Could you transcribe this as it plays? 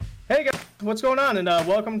Hey guys, what's going on? And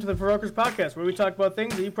welcome to the Ferocers Podcast, where we talk about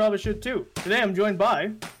things that you probably should too. Today I'm joined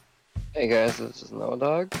by... Hey guys, this is Noah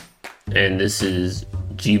Dog. And this is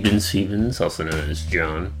Jeebin Stevens, also known as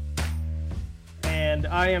John. And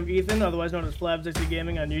I am Ethan, otherwise known as Flab60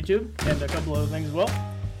 Gaming on YouTube, and a couple other things as well.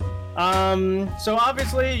 So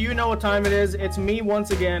obviously, you know what time it is. It's me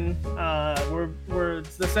once again.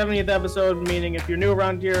 It's the 70th episode, meaning if you're new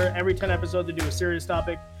around here, every 10 episodes we do a serious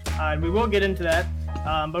topic. And we will get into that.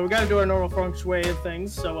 But we got to do our normal feng shui of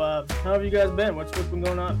things. So how have you guys been? What's been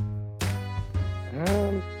going on?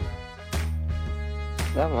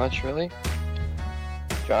 Not much really.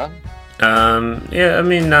 John?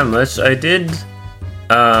 Not much. I did,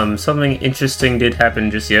 something interesting did happen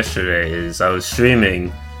just yesterday, is I was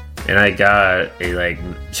streaming, and I got a,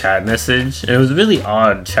 chat message, and it was a really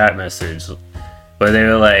odd chat message, where they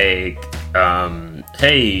were like,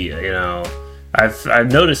 hey, I've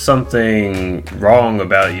noticed something wrong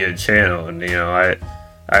about your channel, and, I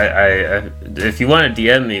if you want to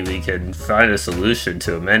DM me, we can find a solution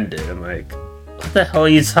to amend it. I'm like, what the hell are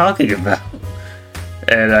you talking about?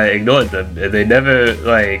 And I ignored them, and they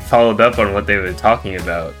never followed up on what they were talking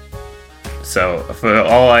about. So for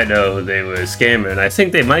all I know, they were a scammer, and I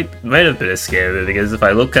think they might have been a scammer, because if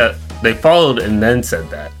I look at, they followed and then said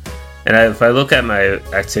that, and if I look at my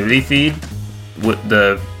activity feed,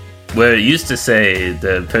 where it used to say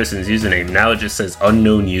the person's username, now it just says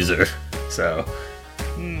unknown user. So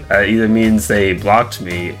that either means they blocked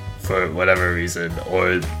me for whatever reason,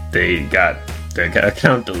 or they got their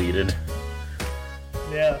account deleted.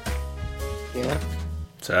 Yeah.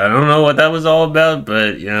 So I don't know what that was all about,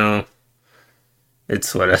 but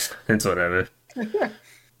it's whatever.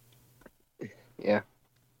 Yeah.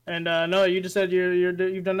 And no, you just said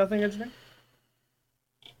you've done nothing interesting?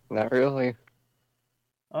 Not really.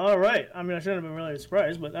 All right. I mean, I shouldn't have been really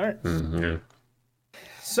surprised, but all right. Yeah.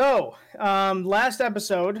 So, last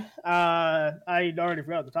episode, I already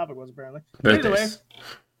forgot what the topic was, apparently. Either way.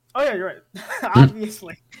 Oh, yeah, you're right.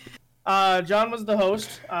 Obviously. John was the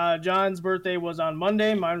host. John's birthday was on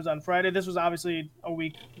Monday. Mine was on Friday. This was obviously a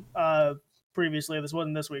week previously. This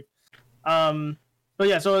wasn't this week. But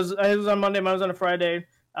yeah, so it was on Monday. Mine was on a Friday.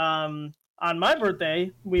 On my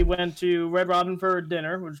birthday, we went to Red Robin for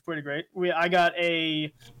dinner, which was pretty great.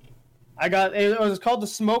 It was called the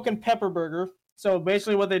Smoke and Pepper Burger. So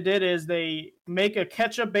basically what they did is they make a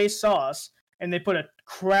ketchup-based sauce, and they put a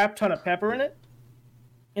crap ton of pepper in it.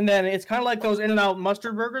 And then it's kind of like those In-N-Out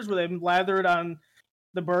mustard burgers where they lather it on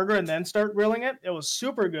the burger and then start grilling it. It was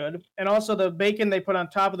super good. And also the bacon they put on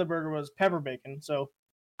top of the burger was pepper bacon. So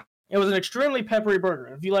it was an extremely peppery burger.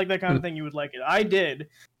 If you like that kind of thing, you would like it. I did,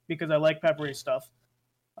 because I like peppery stuff.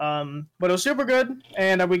 But it was super good.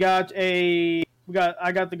 And I got the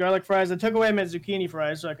garlic fries. I took away my zucchini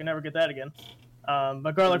fries, so I can never get that again.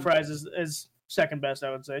 But garlic fries is second best,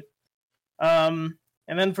 I would say.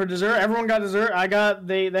 And then for dessert, everyone got dessert.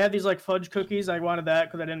 They had these fudge cookies. I wanted that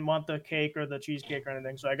because I didn't want the cake or the cheesecake or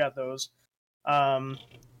anything, so I got those. Yeah,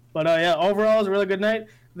 overall it was a really good night.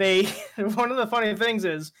 One of the funny things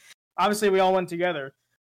is, obviously we all went together,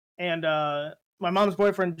 and my mom's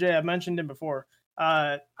boyfriend Jay, I've mentioned him before.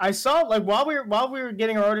 I saw while we were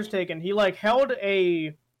getting our orders taken, he held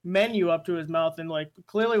a menu up to his mouth and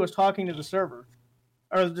clearly was talking to the server,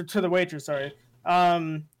 or to the waitress, sorry.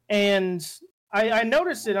 And I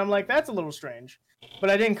noticed it. I'm like, that's a little strange, but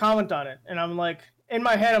I didn't comment on it. And I'm like, in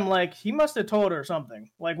my head, I'm like, he must have told her something.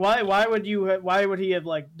 Why would he have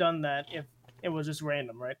done that if it was just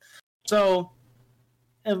random, right? So,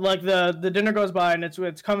 and the dinner goes by, and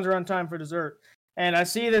it comes around time for dessert, and I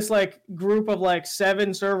see this group of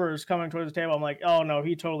 7 servers coming towards the table. I'm like, oh no,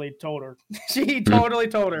 he totally told her. She totally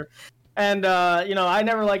told her. And, I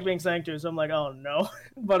never like being sang to, so I'm like, oh, no.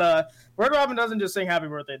 But Red Robin doesn't just sing happy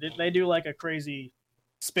birthday. They do, a crazy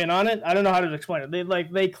spin on it. I don't know how to explain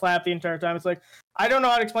it. They clap the entire time. It's I don't know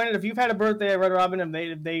how to explain it. If you've had a birthday at Red Robin and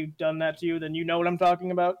they've done that to you, then you know what I'm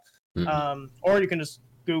talking about. Mm-hmm. Or you can just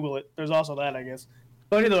Google it. There's also that, I guess.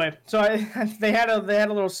 But either way, so they had a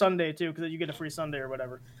little sundae, too, because you get a free sundae or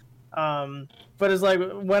whatever. But it's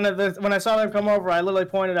when I saw them come over, I literally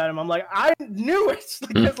pointed at him. I'm like, I knew it.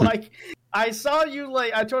 It's I saw you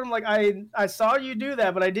I told him I saw you do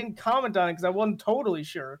that, but I didn't comment on it because I wasn't totally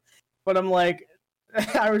sure. But I'm like,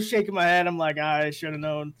 I was shaking my head. I'm like, I should have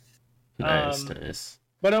known. Nice.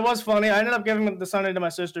 But it was funny. I ended up giving the sundae to my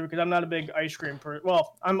sister because I'm not a big ice cream person.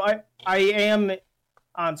 Well, I am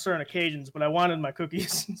on certain occasions, but I wanted my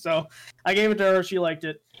cookies, so I gave it to her. She liked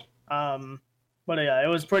it. But yeah, it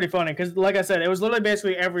was pretty funny because, like I said, it was literally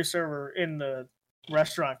basically every server in the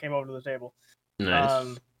restaurant came over to the table.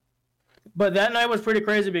 Nice. But that night was pretty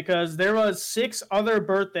crazy because there was 6 other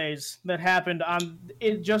birthdays that happened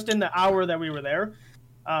just in the hour that we were there.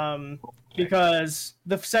 Because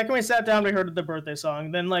the second we sat down, we heard the birthday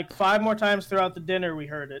song. Then like 5 more times throughout the dinner, we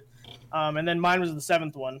heard it. And then mine was the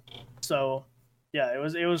 7th one. So yeah,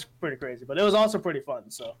 it was pretty crazy, but it was also pretty fun.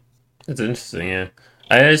 So It's interesting, yeah.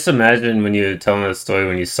 I just imagine when you were telling the story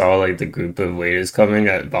when you saw like the group of waiters coming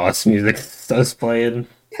at boss music starts playing.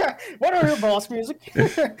 what are your boss music?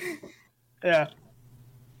 Yeah.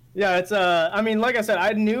 Yeah, it's I mean, like I said,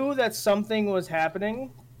 I knew that something was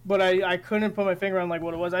happening, but I couldn't put my finger on like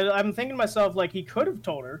what it was. I'm thinking to myself like he could have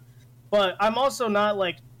told her, but I'm also not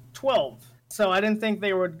like 12, so I didn't think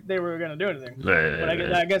they were gonna do anything. Right,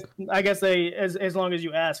 But I guess they as long as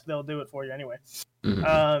you ask, they'll do it for you anyway.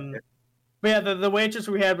 Mhm. But yeah, the waitress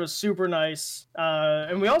we had was super nice,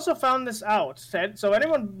 and we also found this out. So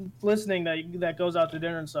anyone listening that goes out to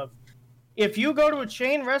dinner and stuff, if you go to a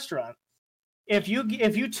chain restaurant, if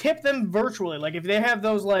you tip them virtually, like if they have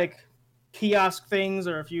those like kiosk things,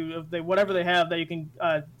 or if they whatever they have that you can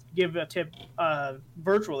give a tip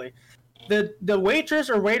virtually, the waitress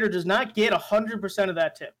or waiter does not get 100% of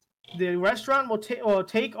that tip. The restaurant will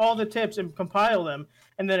take all the tips and compile them,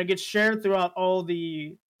 and then it gets shared throughout all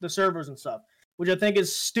the servers and stuff, which I think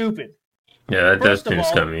is stupid. Yeah, that does First of seem all-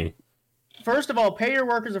 scummy. First of all, pay your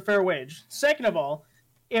workers a fair wage. Second of all,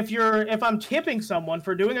 if I'm tipping someone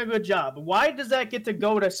for doing a good job, why does that get to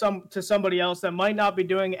go to somebody else that might not be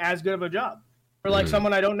doing as good of a job? Or like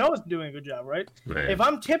someone I don't know is doing a good job, right? Right. If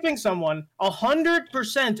I'm tipping someone,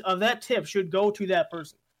 100% of that tip should go to that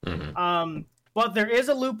person. Mhm. But there is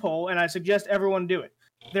a loophole, and I suggest everyone do it.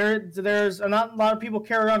 There's not a lot of people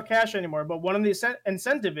carry around cash anymore, but one of the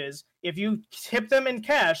incentive is if you tip them in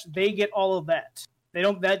cash, they get all of that.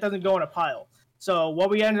 That doesn't go in a pile. So what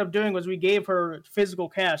we ended up doing was we gave her physical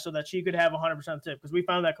cash so that she could have 100% tip, because we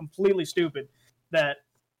found that completely stupid that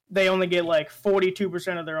they only get like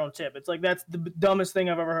 42% of their own tip. It's like that's the dumbest thing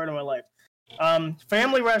I've ever heard in my life.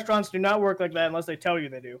 Family restaurants do not work like that unless they tell you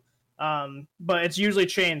they do. But it's usually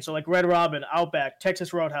chains, so like Red Robin, Outback,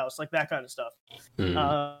 Texas Roadhouse, like that kind of stuff.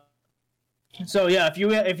 Mhm. So yeah,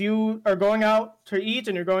 if you are going out to eat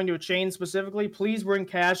and you're going to a chain specifically, please bring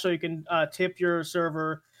cash so you can tip your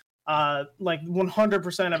server like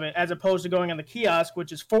 100% of it, as opposed to going on the kiosk,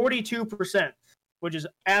 which is 42%, which is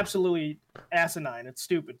absolutely asinine. It's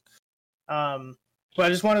stupid. But I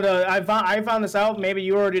just wanted to. I found this out. Maybe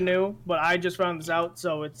you already knew, but I just found this out,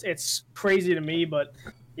 so it's crazy to me. But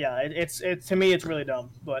yeah, it's to me it's really dumb.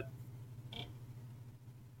 But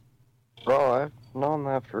Bro, I've known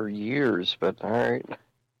that for years, but alright.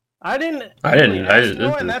 I didn't. I didn't- really I ask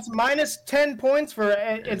didn't- for it, and that's minus 10 points for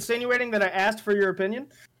insinuating that I asked for your opinion.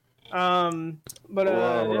 But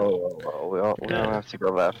Whoa. We don't have to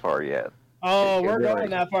go that far yet. oh, Okay, we're right. going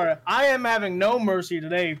that far. I am having no mercy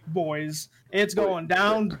today, boys. It's going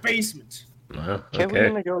down the basement. Well, Can okay.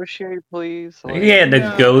 we negotiate, please? You can't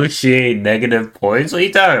Yeah. negotiate negative points. What are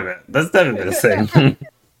you talking about? That's never been a thing.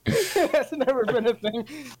 That's never been a thing.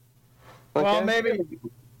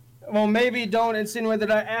 Well, maybe don't insinuate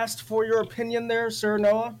that I asked for your opinion there, Sir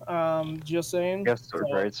Noah. Just saying. Yes, sir.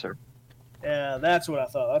 So, Right, sir. yeah, that's what I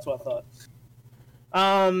thought.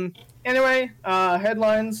 Anyway,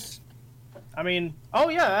 headlines. I mean, oh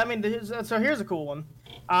yeah, I mean, so here's a cool one.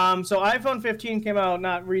 So iPhone 15 came out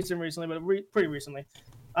not recently, but pretty recently.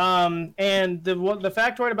 And the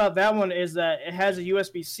factoid about that one is that it has a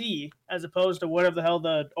USB-C as opposed to whatever the hell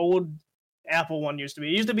the old Apple one used to be.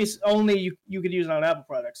 It used to be only you could use it on Apple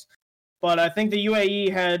products. But I think the UAE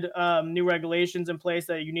had new regulations in place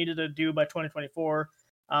that you needed to do by 2024,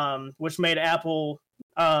 which made Apple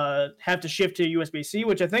have to shift to USB-C,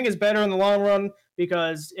 which I think is better in the long run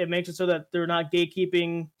because it makes it so that they're not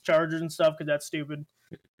gatekeeping chargers and stuff, because that's stupid.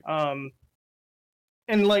 And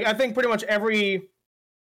like I think pretty much every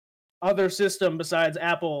other system besides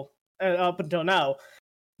Apple up until now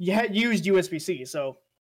used USB-C, so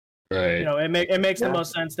Right. you know it makes the Yeah.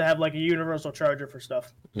 most sense to have like a universal charger for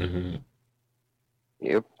stuff. Mm-hmm.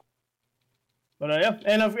 Yep. But yeah,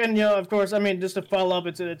 and you know, of course, I mean, just to follow up,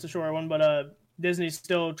 it's a short one, but Disney's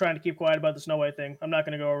still trying to keep quiet about the Snow White thing. I'm not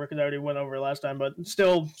going to go over because I already went over it last time, but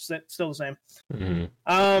still the same. Mm-hmm.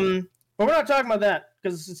 But we're not talking about that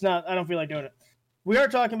because it's not. I don't feel like doing it. We are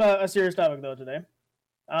talking about a serious topic though today.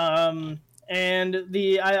 And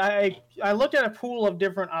I looked at a pool of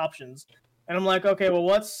different options, and I'm like, okay, well,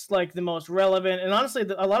 what's like the most relevant? And honestly,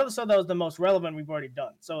 a lot of the stuff that was the most relevant we've already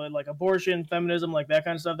done. So like abortion, feminism, like that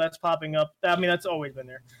kind of stuff, that's popping up. I mean, that's always been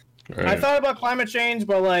there. Right. I thought about climate change,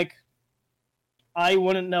 but like, I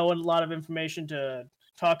wouldn't know a lot of information to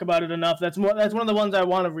talk about it enough. That's one of the ones I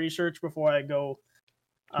want to research before I go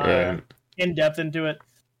in depth into it.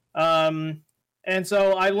 And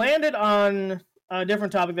so I landed on a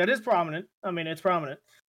different topic that is prominent. I mean, it's prominent.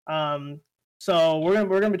 So we're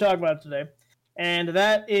gonna be talking about it today, and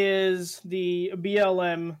that is the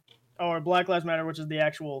BLM, or Black Lives Matter, which is the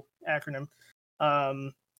actual acronym.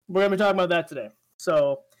 We're gonna be talking about that today.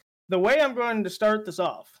 So the way I'm going to start this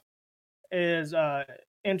off is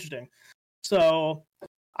interesting. So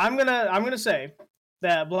I'm gonna say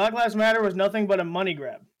that Black Lives Matter was nothing but a money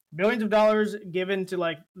grab. Billions of dollars given to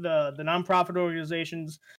like the nonprofit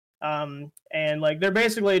organizations, and like they're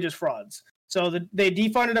basically just frauds. So they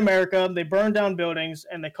defunded America, they burned down buildings,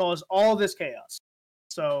 and they caused all this chaos.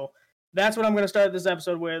 So that's what I'm going to start this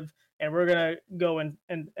episode with, and we're going to go in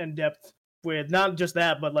depth with not just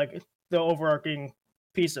that, but like the overarching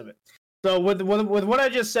piece of it. So with what I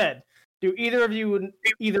just said, do either of you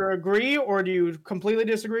either agree, or do you completely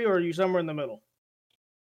disagree, or are you somewhere in the middle?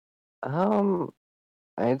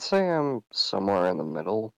 I'd say I'm somewhere in the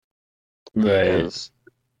middle. Right. Because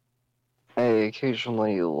I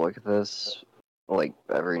occasionally look at this, like,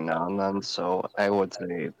 every now and then, so I would say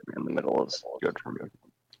in the middle is good for me.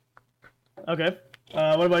 Okay.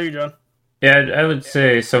 What about you, John? Yeah, I would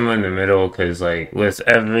say somewhere in the middle, because like with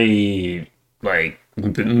every like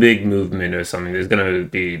big movement or something, there's gonna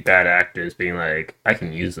be bad actors being like, I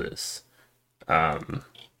can use this.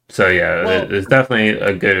 So yeah, Well, there's definitely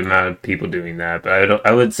a good amount of people doing that, but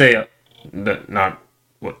I would say that not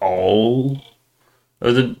all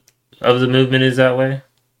of the movement is that way.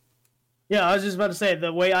 yeah, I was just about to say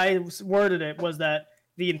the way I worded it was that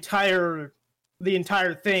the entire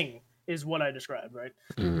thing is what I described, right?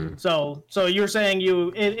 Mm, So you're saying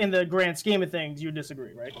you in the grand scheme of things you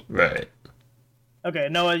disagree, right? right. Okay,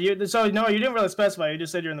 Noah, you didn't really specify. You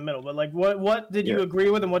just said you're in the middle. But like, what did you agree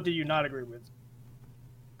with, and what did you not agree with?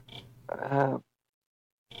 I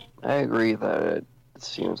agree that it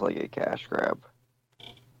seems like a cash grab.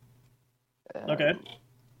 Okay.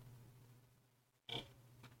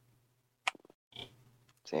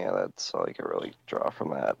 So yeah, that's all I can really draw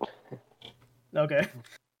from that. Okay,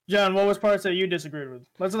 John, what was parts that you disagreed with?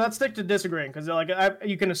 Let's stick to disagreeing, because like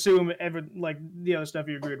you can assume the other stuff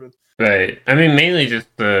you agreed with. Right. I mean, mainly just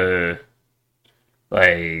the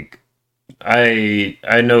like I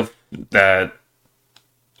know that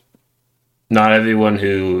not everyone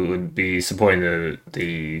who would be supporting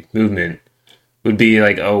the movement would be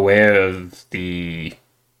like aware of the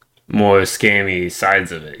more scammy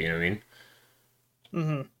sides of it. You know what I mean?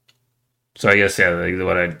 Mm-hmm. So I guess yeah, like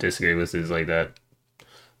what I disagree with is like that.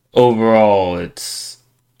 Overall, it's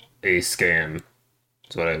a scam.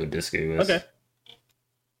 That's what I would disagree with. Okay.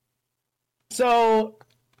 So,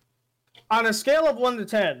 on a scale of 1 to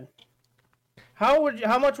 10, how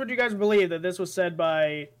much would you guys believe that this was said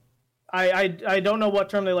by I don't know what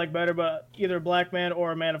term they like better, but either a black man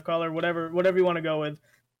or a man of color, whatever you want to go with.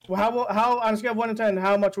 How on a scale of 1 to 10,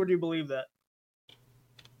 how much would you believe that?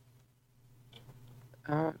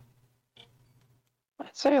 I'd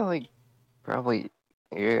say like probably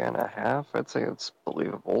 8.5. I'd say it's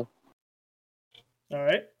believable. All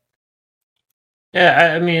right.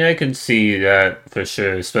 Yeah, I mean, I could see that for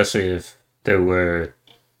sure, especially if there were,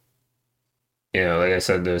 like I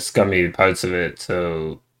said, the scummy parts of it.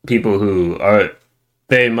 So people who are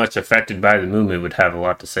very much affected by the movement would have a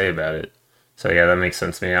lot to say about it. So yeah, that makes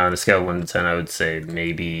sense to me. On a scale of 1 to 10, I would say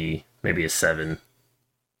maybe a 7.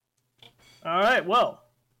 All right. Well,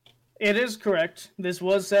 it is correct. This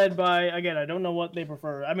was said by, again, I don't know what they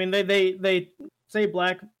prefer. I mean, they say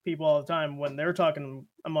black people all the time when they're talking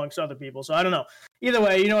amongst other people. So I don't know. Either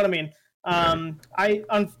way, you know what I mean.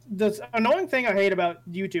 The annoying thing I hate about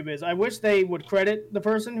YouTube is I wish they would credit the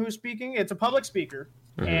person who's speaking. It's a public speaker,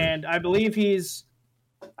 and I believe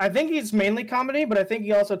I think he's mainly comedy, but I think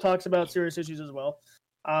he also talks about serious issues as well.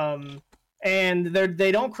 And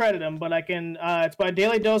they don't credit him, but I can. It's by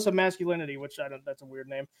Daily Dose of Masculinity, which I don't. That's a weird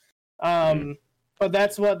name. But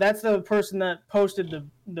that's the person that posted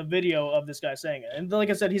the video of this guy saying it. And like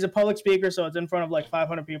I said, he's a public speaker, so it's in front of like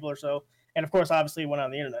 500 people or so. And of course, obviously, it went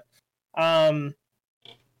on the internet.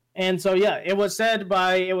 And so yeah, it was said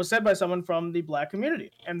by someone from the black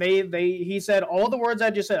community, and he said all the words I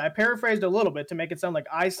just said. I paraphrased a little bit to make it sound like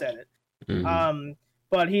I said it.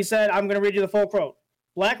 But he said, I'm going to read you the full quote.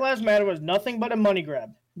 Black Lives Matter was nothing but a money grab.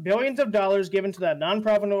 Billions of dollars given to that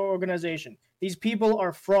nonprofit organization. These people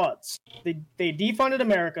are frauds. They defunded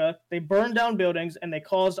America, they burned down buildings, and they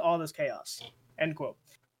caused all this chaos. End quote.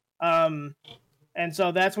 And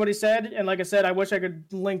so that's what he said. And like I said, I wish I could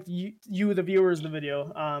link you the viewers, the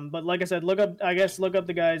video. But like I said, look up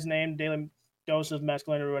the guy's name, Daily Dose of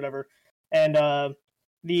Masculinity or whatever. And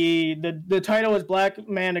The title is Black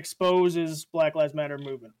Man Exposes Black Lives Matter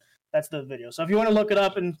Movement. That's the video. So if you want to look it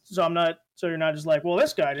up, and so you're not just like, well,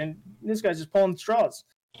 this guy's just pulling straws.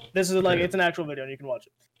 This is like, it's an actual video and you can watch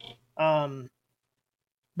it.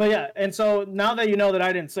 But yeah, and so now that you know that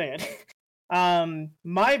I didn't say it,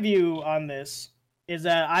 my view on this is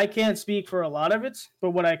that I can't speak for a lot of it,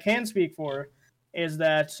 but what I can speak for is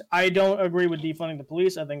that I don't agree with defunding the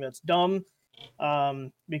police. I think that's dumb,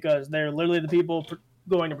 because they're literally the people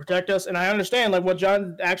going to protect us. And I understand, like what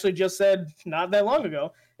John actually just said not that long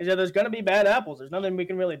ago, is that there's going to be bad apples. There's nothing we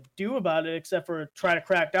can really do about it except for try to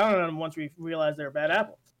crack down on them once we realize they're a bad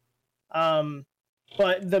apple.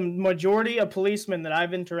 But the majority of policemen that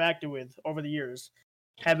I've interacted with over the years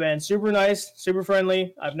have been super nice, super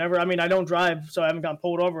friendly. I don't drive, so I haven't gotten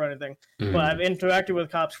pulled over or anything, but I've interacted with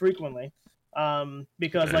cops frequently,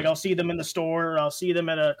 because like I'll see them in the store, or I'll see them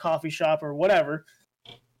at a coffee shop or whatever.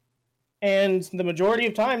 And the majority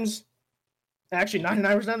of times, actually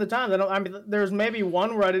 99% of the time, there's maybe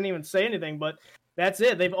one where I didn't even say anything, but that's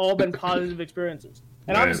it. They've all been positive experiences.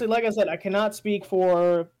 And obviously, like I said, I cannot speak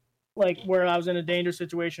for like where I was in a dangerous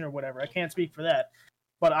situation or whatever. I can't speak for that.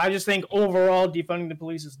 But I just think overall defunding the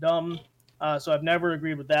police is dumb. So I've never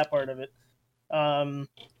agreed with that part of it.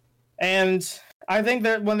 And I think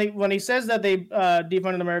that when he says that they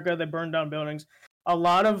defunded America, they burned down buildings, a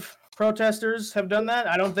lot of protesters have done that.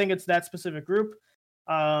 I don't think it's that specific group.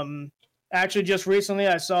 Actually, just recently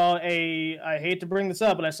I saw I hate to bring this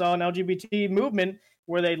up, but I saw an LGBT movement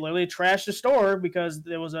where they literally trashed a store because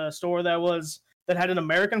there was a store that had an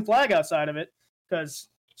American flag outside of it, because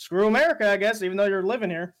screw America, I guess, even though you're living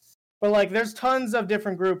here. But like, there's tons of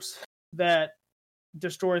different groups that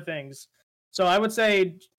destroy things. So I would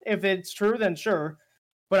say if it's true, then sure.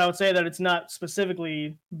 But I would say that it's not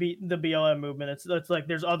specifically the BLM movement. It's like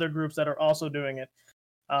there's other groups that are also doing it.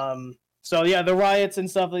 So yeah, the riots and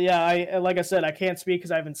stuff. Yeah, like I said, I can't speak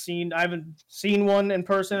because I haven't seen one in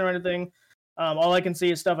person or anything. All I can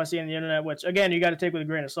see is stuff I see on the internet, which again, you got to take with a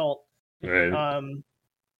grain of salt. Right.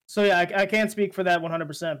 So yeah, I can't speak for that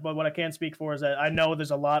 100%, but what I can speak for is that I know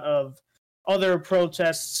there's a lot of other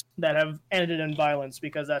protests that have ended in violence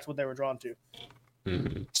because that's what they were drawn to.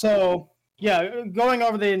 Mm-hmm. So yeah, going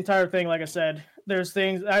over the entire thing, like I said, there's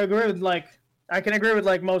things I agree with. Like I can agree with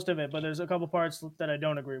like most of it, but there's a couple parts that I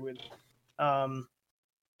don't agree with.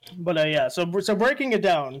 But yeah, so breaking it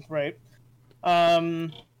down, right?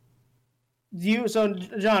 John, you were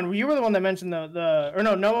the one that mentioned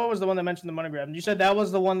Noah was the one that mentioned the money grab. And you said that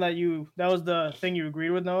was the one that was the thing you agreed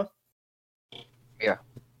with, Noah? Yeah.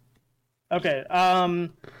 Okay.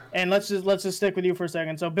 And let's just stick with you for a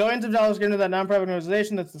second. So billions of dollars given to that nonprofit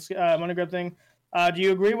organization, that's the money grab thing. Do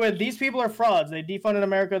you agree with these people are frauds? They defunded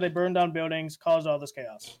America, they burned down buildings, caused all this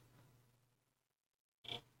chaos.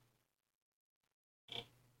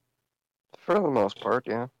 For the most part,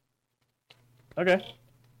 yeah. Okay.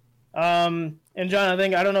 And John,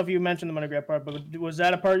 I don't know if you mentioned the money grab part, but was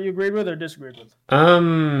that a part you agreed with or disagreed with?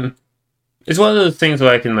 It's one of those things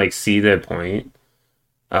where I can like see their point.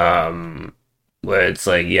 Where it's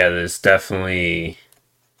like, yeah, there's definitely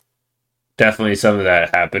some of that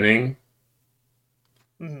happening.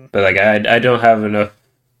 Mm-hmm. But like I don't have enough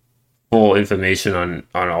full information on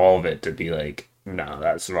all of it to be like, no,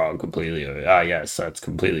 that's wrong completely, or yes, that's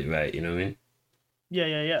completely right, you know what I mean?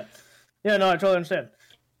 Yeah, no, I totally understand.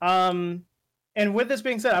 And with this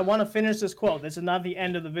being said, I want to finish this quote. This is not the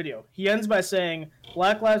end of the video. He ends by saying,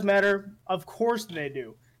 Black Lives Matter, of course they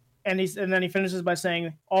do. And then he finishes by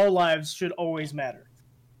saying, all lives should always matter.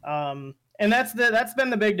 And that's been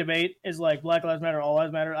the big debate, is like Black Lives Matter, all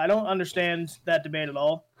lives matter. I don't understand that debate at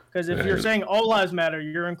all. Because if you're saying all lives matter,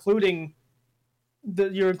 you're including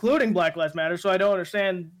Black Lives Matter, so I don't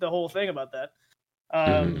understand the whole thing about that.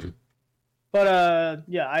 But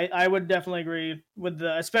yeah, I would definitely agree with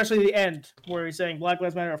especially the end where he's saying Black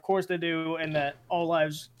Lives Matter, of course they do, and that all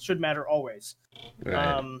lives should matter always.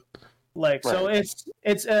 Right. So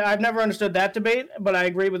it's I've never understood that debate, but I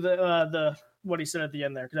agree with the what he said at the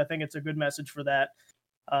end there, because I think it's a good message for that.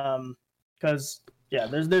 Because yeah,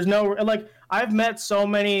 there's no like, I've met so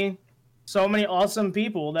many awesome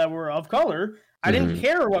people that were of color. I didn't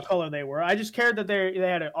care what color they were. I just cared that they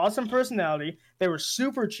had an awesome personality. They were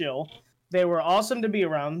super chill. They were awesome to be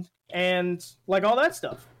around, and like all that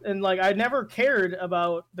stuff. And like, I never cared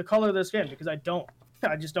about the color of their skin because I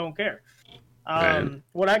just don't care.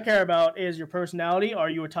 What I care about is your personality. Are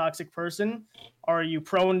you a toxic person? Are you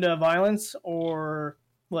prone to violence or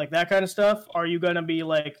like that kind of stuff? Are you going to be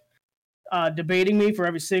like debating me for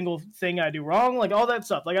every single thing I do wrong? Like all that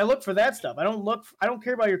stuff. Like I look for that stuff. I don't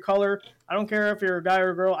care about your color. I don't care if you're a guy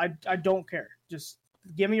or a girl. I don't care. Just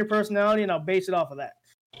give me your personality and I'll base it off of that.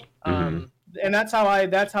 Mm-hmm. And that's how I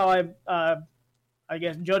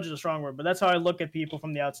guess judge is a strong word, but that's how I look at people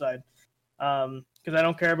from the outside. Because I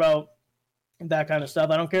don't care about that kind of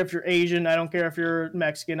stuff. I don't care if you're Asian. I don't care if you're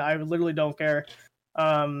Mexican. I literally don't care.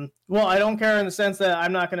 Well, I don't care in the sense that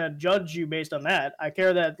I'm not going to judge you based on that. I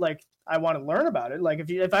care that like I want to learn about it. Like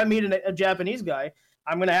if I meet a Japanese guy,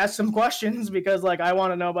 I'm going to ask some questions because like I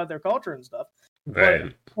want to know about their culture and stuff.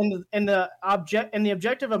 Right. But in the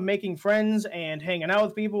objective of making friends and hanging out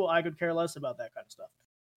with people, I could care less about that kind of stuff.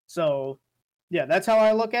 So yeah, that's how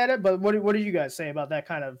I look at it. But what do you guys say about that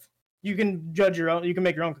kind of? You can judge your own. You can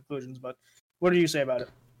make your own conclusions. But what do you say about it?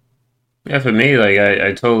 Yeah, for me, like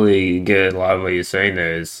I totally get a lot of what you're saying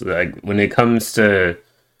there. Is like when it comes to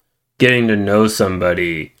getting to know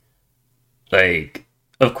somebody, like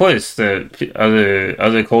of course the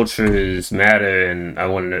other cultures matter, and I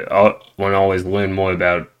want to always learn more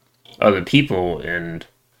about other people and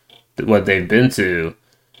what they've been to.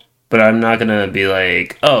 But I'm not gonna be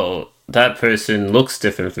like, oh, that person looks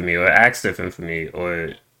different from me, or acts different from me,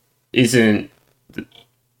 or isn't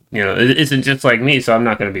it isn't just like me, so I'm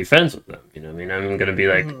not gonna be friends with them. You know what I mean? I'm gonna be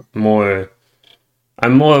like more.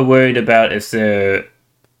 I'm more worried about if they're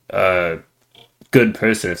a good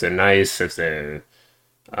person, if they're nice, if they're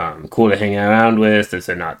cool to hang around with, if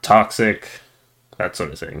they're not toxic, that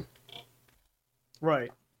sort of thing.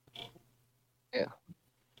 Right. Yeah.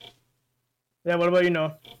 Yeah. What about you,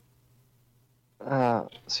 Noah?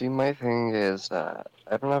 See, my thing is that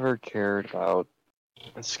I've never cared about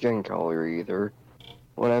skin color either.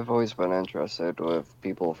 What I've always been interested with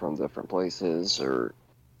people from different places or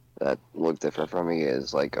that look different from me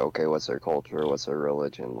is like, okay, what's their culture? What's their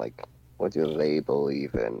religion? Like, what do they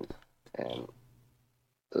believe in? And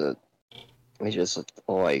I just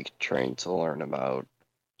like trying to learn about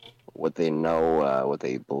what they know, what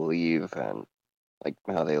they believe, and like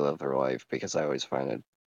how they live their life because I always find it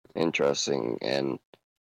interesting and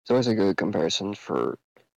it's always a good comparison for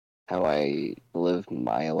how I live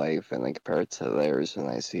my life and then compare it to theirs and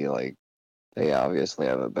I see like they obviously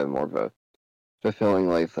have a bit more of a fulfilling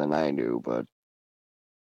life than I do, but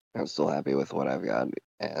I'm still happy with what I've got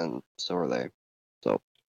and so are they. So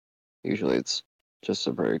usually it's just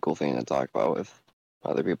a pretty cool thing to talk about with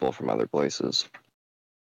other people from other places.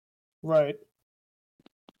 Right.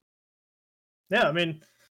 Yeah, I mean,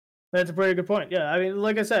 that's a pretty good point. Yeah, I mean,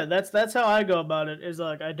 like I said, that's how I go about it. Is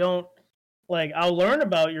like I don't like I'll learn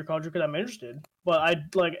about your culture because I'm interested, but I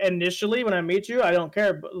like initially when I meet you, I don't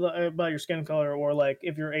care about your skin color or like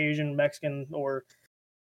if you're Asian, Mexican, or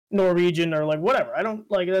Norwegian or like whatever. I don't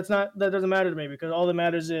like that doesn't matter to me because all that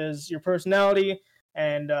matters is your personality.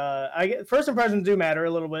 And I get first impressions do matter a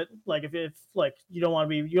little bit. Like if like you don't want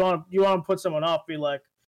to be you want to put someone off, be like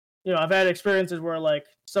I've had experiences where like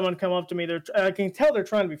someone come up to me, I can tell they're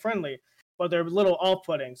trying to be friendly, but they're a little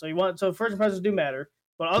off-putting. So first impressions do matter,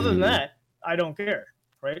 but other than that, I don't care,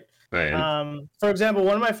 right? Right. For example,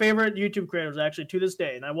 one of my favorite YouTube creators actually to this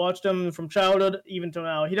day, and I watched him from childhood even to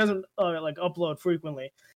now. He doesn't like upload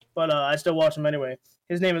frequently, but I still watch him anyway.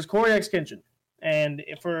 His name is Corey X Kinchin, and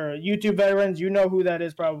for YouTube veterans, you know who that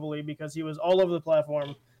is probably because he was all over the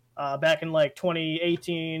platform. Back in like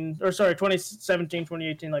 2017,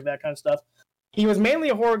 2018, like that kind of stuff. He was mainly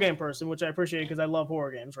a horror game person, which I appreciate because I love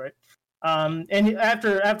horror games, right?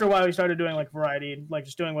 After a while, he started doing like variety, like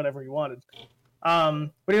just doing whatever he wanted.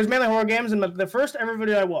 But he was mainly horror games, and the first ever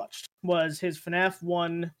video I watched was his FNAF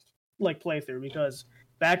 1 like playthrough because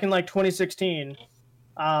back in like 2016,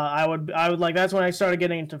 I would like that's when I started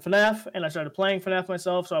getting into FNAF and I started playing FNAF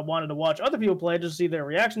myself, so I wanted to watch other people play just to see their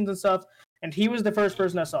reactions and stuff. And he was the first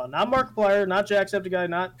person I saw. Not Markiplier, not Jacksepticeye,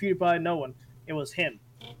 not PewDiePie, no one. It was him,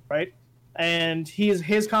 right? And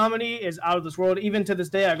his comedy is out of this world. Even to this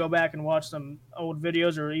day, I go back and watch some old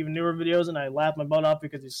videos or even newer videos, and I laugh my butt off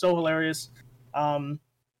because he's so hilarious. And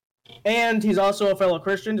he's also a fellow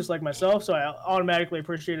Christian, just like myself, so I automatically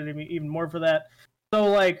appreciated him even more for that. So,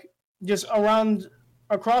 like, just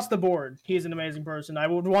across the board, he's an amazing person. I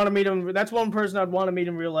would want to meet him. That's one person I'd want to meet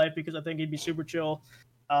in real life because I think he'd be super chill.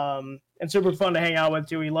 And super fun to hang out with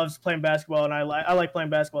too. He loves playing basketball, and I like playing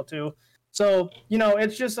basketball too. So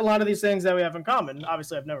it's just a lot of these things that we have in common.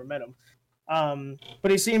 Obviously, I've never met him, but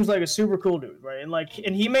he seems like a super cool dude, right?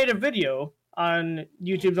 And he made a video on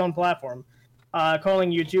YouTube's own platform,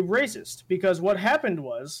 calling YouTube racist because what happened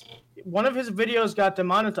was one of his videos got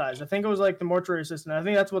demonetized. I think it was like the Mortuary Assistant. I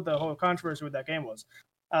think that's what the whole controversy with that game was.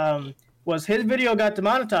 Was his video got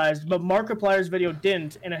demonetized, but Markiplier's video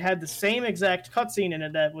didn't, and it had the same exact cutscene in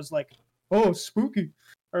it that was like, oh, spooky,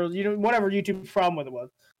 or whatever YouTube's problem with it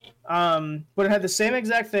was. But it had the same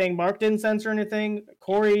exact thing. Mark didn't censor anything.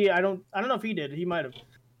 Corey, I don't know if he did. He might have.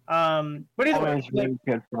 But either way, Always very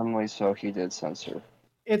kid friendly, so he did censor.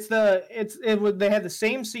 they had the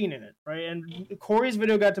same scene in it, right? And Corey's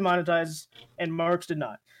video got demonetized and Mark's did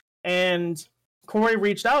not. And Corey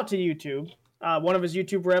reached out to YouTube, one of his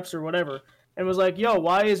YouTube reps or whatever, and was like, "Yo,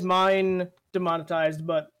 why is mine demonetized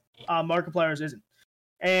but Markiplier's isn't?"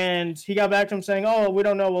 And he got back to him saying, "Oh, we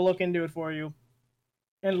don't know. We'll look into it for you."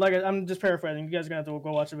 And like I'm just paraphrasing. You guys are gonna have to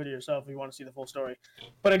go watch the video yourself if you want to see the full story.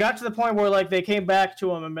 But it got to the point where like they came back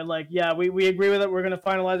to him and been like, "Yeah, we agree with it. We're gonna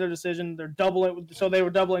finalize our decision." They're doubling, so they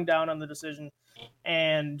were doubling down on the decision,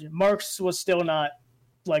 and Mark's was still not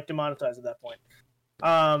like demonetized at that point.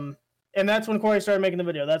 And that's when Corey started making the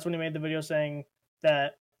video. That's when he made the video saying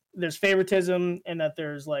that there's favoritism and that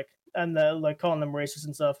there's like calling them racist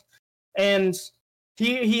and stuff. And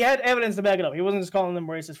he had evidence to back it up. He wasn't just calling them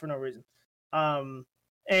racist for no reason.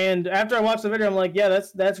 And after I watched the video, I'm like, yeah,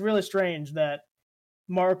 that's really strange that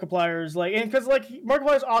Markiplier's like, and because like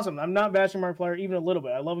Markiplier's awesome. I'm not bashing Markiplier even a little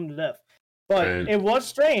bit. I love him to death. But It was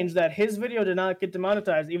strange that his video did not get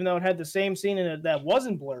demonetized, even though it had the same scene in it that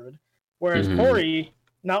wasn't blurred. Whereas Corey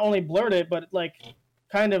not only blurred it, but like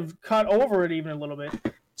kind of cut over it even a little bit.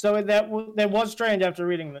 So that was strange after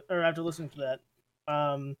reading or after listening to that.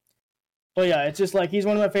 But yeah, it's just like he's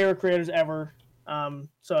one of my favorite creators ever.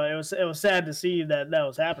 So it was sad to see that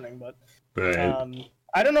was happening, but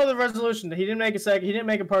I don't know the resolution. He didn't make he didn't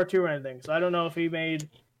make a part 2 or anything. So I don't know if he made,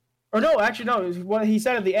 or no, actually no. What he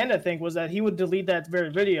said at the end, I think, was that he would delete that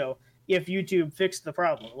very video if YouTube fixed the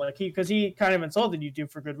problem. Like because he kind of insulted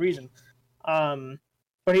YouTube for good reason.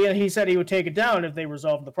 But he said he would take it down if they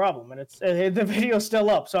resolved the problem, and the video's still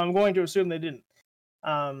up. So I'm going to assume they didn't.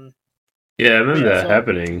 Yeah, I remember that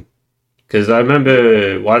happening. Because I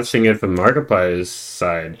remember watching it from Markiplier's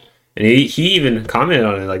side, and he even commented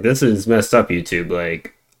on it, like, this is messed up, YouTube.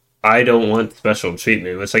 Like, I don't want special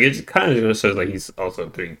treatment, which, like, it kind of shows, like, he's also a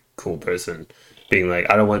pretty cool person, being like,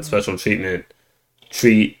 I don't want special treatment.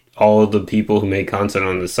 Treat all the people who make content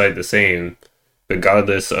on the site the same,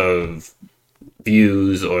 regardless of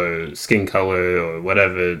views or skin color or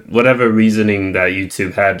whatever reasoning that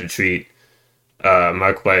YouTube had to treat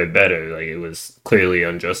Markiplier better. Like, it was clearly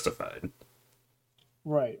unjustified.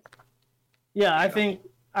 Right. Yeah, I think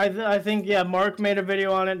yeah, Mark made a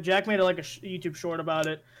video on it. Jack made a YouTube short about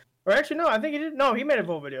it. Or actually no, I think he did. No, he made a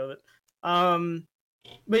full video of it.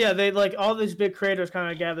 But yeah, they like all these big creators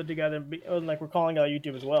kind of gathered together and like we're calling out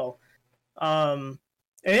YouTube as well. And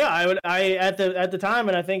yeah, I at the time,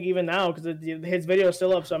 and I think even now because his video is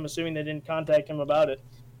still up, so I'm assuming they didn't contact him about it.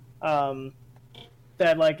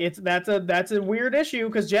 That like that's a weird issue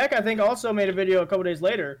because Jack I think also made a video a couple days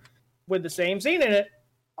later with the same scene in it,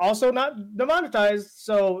 also not demonetized,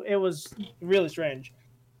 so it was really strange.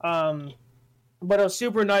 But it was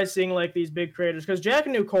super nice seeing like these big creators because Jack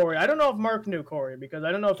knew Corey. I don't know if Mark knew Corey because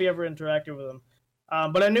I don't know if he ever interacted with him.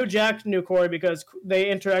 But I knew Jack knew Corey because they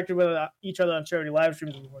interacted with each other on charity live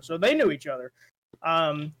streams before, so they knew each other.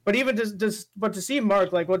 But even but to see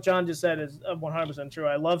Mark, like what John just said, is 100% true.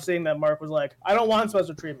 I love seeing that Mark was like, I don't want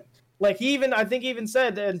special treatment. Like I think he even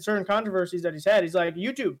said in certain controversies that he's had, he's like,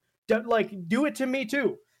 YouTube, like do it to me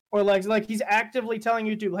too, or like he's actively telling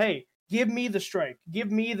YouTube, hey, give me the strike,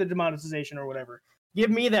 give me the demonetization or whatever, give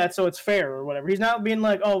me that so it's fair or whatever. He's not being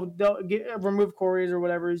like, oh, don't remove Corey's or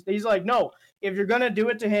whatever. He's like, no, if you're gonna do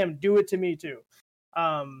it to him, do it to me too,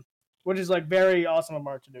 which is like very awesome of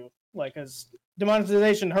Mark to do. Like, because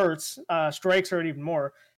demonetization hurts, strikes hurt even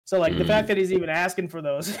more. So like the fact that he's even asking for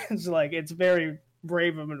those, it's like it's very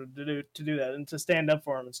brave of him to do that and to stand up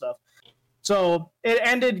for him and stuff. So it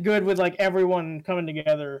ended good with like everyone coming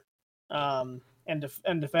together and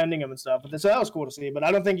defending him and stuff. But so that was cool to see. But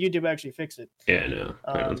I don't think YouTube actually fixed it. Yeah, no,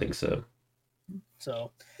 I don't think so. So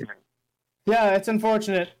yeah, it's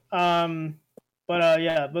unfortunate. Yeah,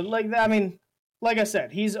 but like I mean, like I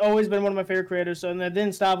said, he's always been one of my favorite creators. So and that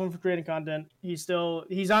didn't stop him from creating content. He's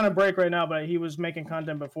on a break right now, but he was making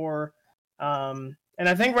content before. And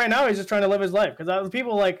I think right now he's just trying to live his life because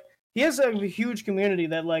people like. He has a huge community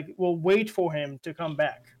that like will wait for him to come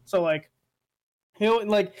back. So like he'll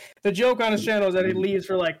like the joke on his channel is that he leaves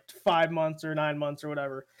for like 5 months or 9 months or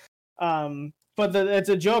whatever. But it's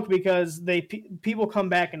a joke because people come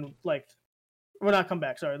back and like, well not come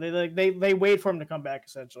back. Sorry, they wait for him to come back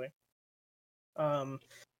essentially. So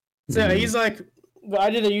yeah, he's like. Well,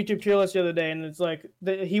 I did a YouTube tier list the other day, and it's like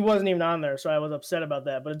he wasn't even on there, so I was upset about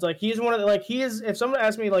that. But it's like he's one of the, like he is. If someone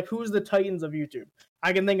asked me like who's the Titans of YouTube,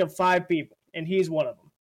 I can think of 5 people, and he's one of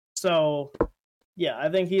them. So yeah, I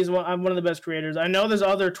think I'm one of the best creators. I know there's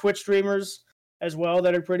other Twitch streamers as well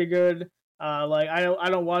that are pretty good. Like I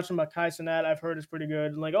don't watch him, but Kai Cenat I've heard is pretty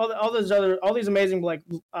good. And like all these amazing like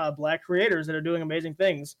black creators that are doing amazing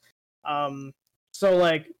things. So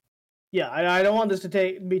like yeah, I don't want this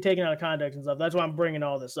to be taken out of context and stuff. That's why I'm bringing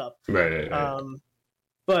all this up. Right.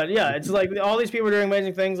 But yeah, it's like all these people are doing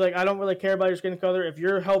amazing things. Like I don't really care about your skin color. If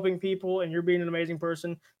you're helping people and you're being an amazing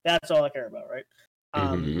person, that's all I care about, right?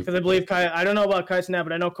 Because I believe I don't know about Kai Cenat,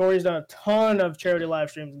 but I know Corey's done a ton of charity live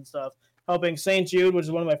streams and stuff, helping St. Jude, which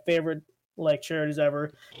is one of my favorite like charities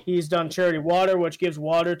ever. He's done charity water, which gives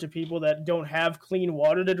water to people that don't have clean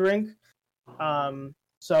water to drink.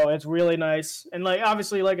 So it's really nice. And like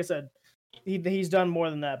obviously, like I said, he's done more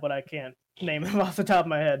than that, but I can't name him off the top of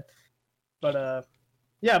my head. But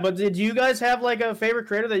yeah, but did you guys have like a favorite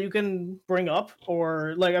creator that you can bring up,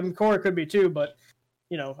 or like I mean, Corey could be too, but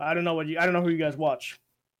you know, I don't know who you guys watch.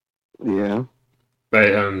 Yeah.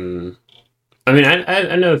 Right. I mean,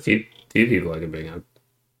 I know a few people I can bring up.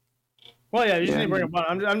 Well, yeah, you just need to bring up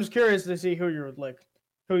one. I'm just curious to see who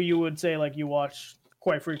you would say like you watch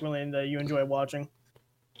quite frequently and that you enjoy watching.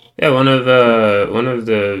 Yeah, one of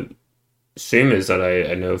the streamers that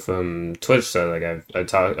I know from Twitch that like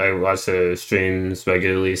I watch their streams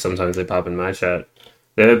regularly. Sometimes they pop in my chat.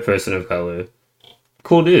 They're a person of color.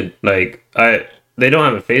 Cool dude. Like they don't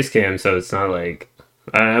have a face cam, so it's not like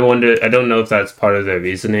I wonder. I don't know if that's part of their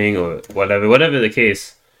reasoning or whatever. Whatever the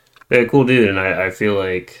case, they're a cool dude, and I feel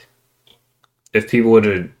like if people were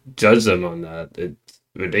to judge them on that, it's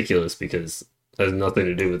ridiculous because it has nothing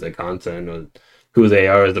to do with their content or who they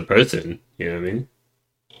are as a person. You know what I mean?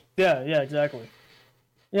 Yeah, exactly.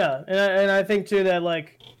 Yeah, and I think too that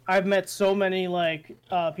like I've met so many like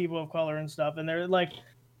people of color and stuff, and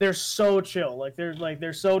they're so chill. Like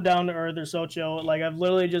they're so down to earth. They're so chill. Like I've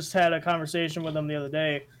literally just had a conversation with them the other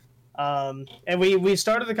day, and we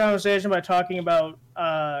started the conversation by talking about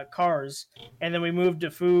cars, and then we moved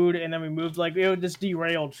to food, and then we moved like it just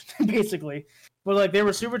derailed basically. But like they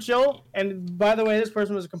were super chill. And by the way, this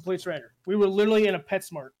person was a complete stranger. We were literally in a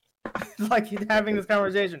PetSmart. Like having this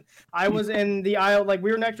conversation. I was in the aisle, like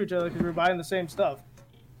we were next to each other because we were buying the same stuff,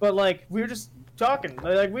 but like we were just talking.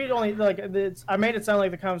 Like we only like I made it sound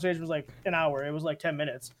like the conversation was like an hour. It was like 10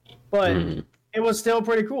 minutes, but it was still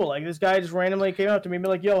pretty cool. Like this guy just randomly came up to me and be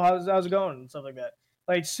like, "Yo, how's it going?" and stuff like that.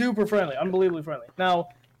 Like super friendly, unbelievably friendly. Now,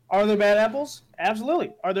 are there bad apples?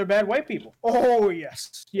 Absolutely. Are there bad white people? Oh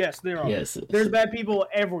yes, there are. Yes. There's bad people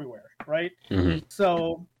everywhere, right? Mm-hmm.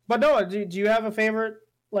 So, but no, do you have a favorite?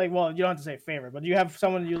 Like, well, you don't have to say favorite, but do you have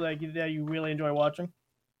someone you like that you really enjoy watching?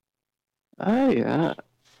 Yeah.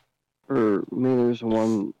 For me, there's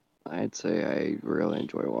one I'd say I really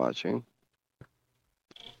enjoy watching.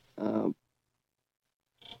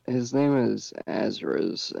 His name is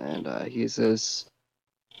Azriz, and he's this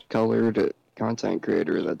colored content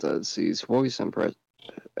creator that does these voice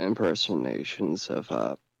impersonations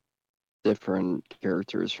of different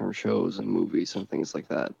characters from shows and movies and things like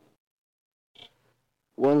that.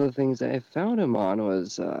 One of the things I found him on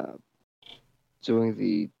was doing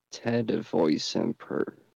the Ted voice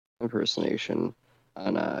impersonation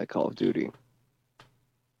on Call of Duty.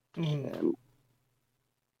 And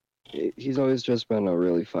he's always just been a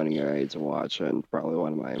really funny guy to watch and probably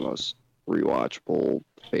one of my most rewatchable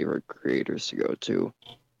favorite creators to go to.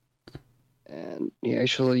 And he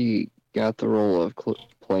actually got the role of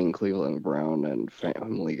playing Cleveland Brown and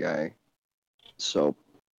Family Guy. So,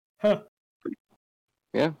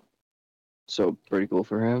 yeah. So pretty cool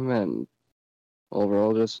for him, and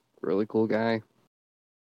overall just really cool guy.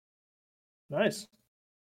 Nice.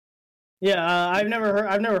 Yeah, I've never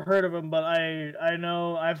heard of him, but I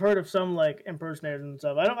know I've heard of some like impersonators and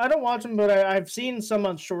stuff. I don't watch them, but I've seen some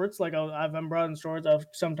on shorts. Like I've been brought in shorts. I've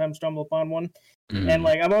sometimes stumbled upon one, and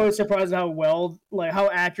like I'm always surprised how how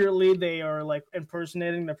accurately they are like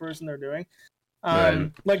impersonating the person they're doing.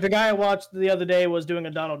 Like the guy I watched the other day was doing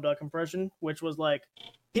a Donald Duck impression, which was like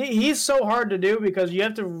he's so hard to do because you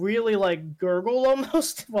have to really like gurgle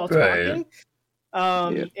almost while talking.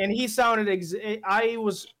 And he sounded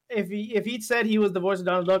if he'd said he was the voice of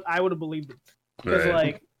Donald Duck, I would have believed him because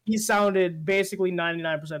like he sounded basically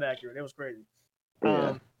 99% accurate. It was crazy.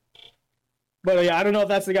 But yeah, I don't know if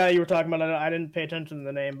that's the guy you were talking about. I didn't pay attention to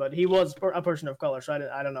the name, but he was a person of color, so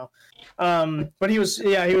I don't know. But he was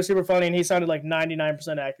super funny, and he sounded like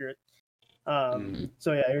 99% accurate.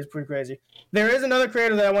 So yeah, he was pretty crazy. There is another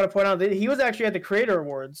creator that I want to point out. That he was actually at the Creator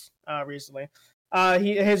Awards recently.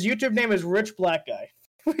 His YouTube name is Rich Black Guy,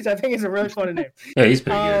 which I think is a really funny name. Yeah, he's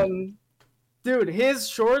pretty good. Dude, his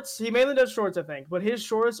shorts, he mainly does shorts, I think, but his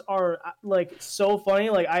shorts are like so funny.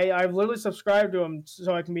 Like I've literally subscribed to him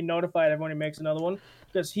so I can be notified when he makes another one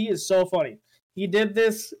because he is so funny. He did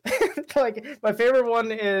this, like my favorite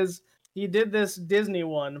one is he did this Disney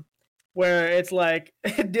one where it's like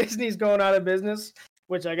Disney's going out of business,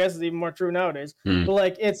 which I guess is even more true nowadays. Hmm. But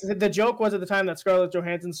like, it's the joke was at the time that Scarlett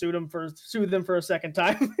Johansson sued them for a second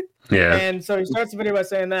time. Yeah. And so he starts the video by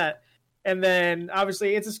saying that, and then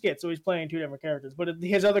obviously it's a skit, so he's playing two different characters. But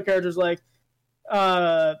his other character's like,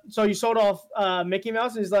 so you sold off Mickey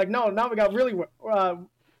Mouse, and he's like, no, now we got Willy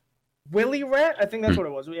Rat, I think that's what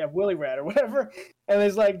it was. Yeah, Willy Rat or whatever. And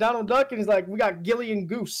it's like Donald Duck, and he's like, we got Gillian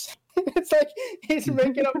Goose. It's like he's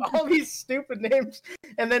making up all these stupid names,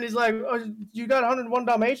 and then he's like, oh, you got 101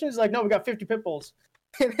 Dalmatians? He's like, no, we got 50 pit bulls.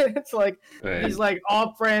 And it's like these like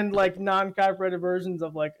off-brand, like non-copyrighted versions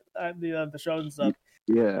of like the shows and stuff.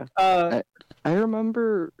 Yeah. I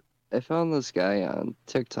remember I found this guy on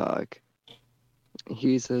TikTok.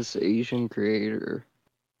 He's this Asian creator,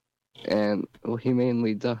 and what he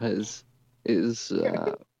mainly does is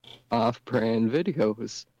off-brand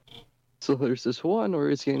videos. So there's this one where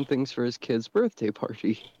he's getting things for his kid's birthday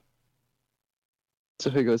party.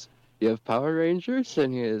 So he goes, you have Power Rangers?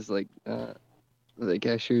 And he is like, the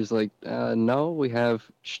cashier's like, no, we have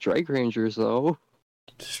Strike Rangers, though.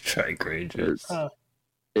 Strike Rangers.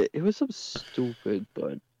 It was so stupid,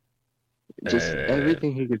 but just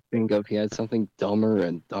everything he could think of, he had something dumber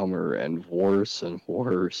and dumber and worse and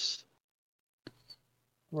worse.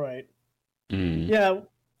 Right. Mm. Yeah,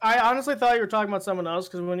 I honestly thought you were talking about someone else,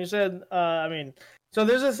 because when you said, so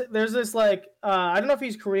there's this like, I don't know if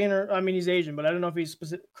he's Korean or, he's Asian, but I don't know if he's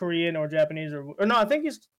Korean or Japanese or no, I think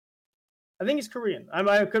he's Korean.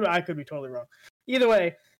 I could be totally wrong. Either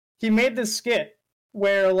way, he made this skit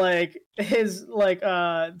where like his like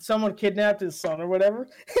someone kidnapped his son or whatever,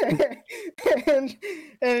 and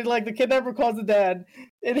like the kidnapper calls the dad,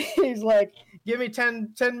 and he's like, give me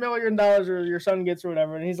 $10 million or your son gets or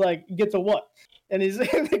whatever, and he's like, gets a what? And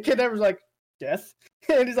the kidnapper's like, death.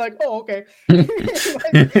 And he's like, oh, okay. The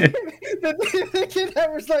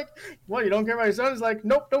kidnapper's like, what, you don't care about your son? He's like,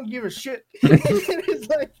 nope, don't give a shit. He's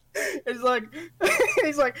like,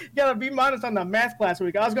 you got a B- on the math class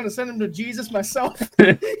week. I was going to send him to Jesus myself.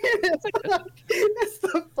 It's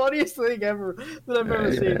the funniest thing ever that I've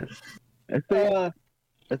ever seen.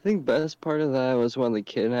 I think best part of that was when the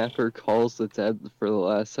kidnapper calls the dad for the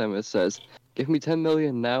last time and says, give me 10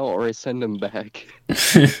 million now or I send him back.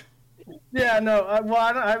 Yeah, no,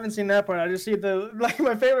 I haven't seen that part. I just see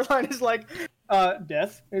my favorite line is like,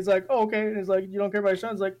 death. And he's like, oh, okay. And he's like, you don't care about your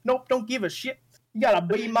son? He's like, nope, don't give a shit. You got a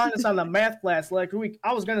B- on the math class like week.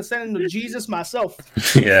 I was going to send him to Jesus myself.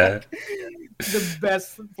 Yeah. The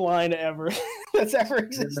best line ever that's ever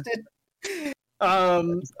existed.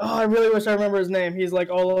 I really wish I remember his name. He's like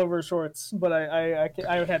all over Shorts, but I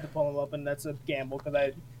would have to pull him up, and that's a gamble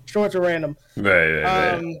because Shorts are random.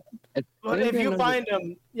 Right. But if you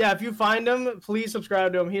find him, please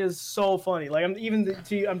subscribe to him. He is so funny. Like I'm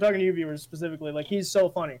talking to you viewers specifically. Like he's so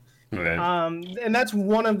funny. Right. And that's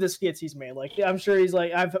one of the skits he's made. Like I'm sure he's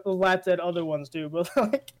like I've laughed at other ones too, but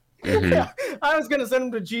like yeah, I was gonna send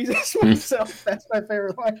him to Jesus myself. That's my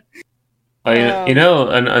favorite line.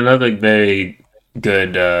 Another very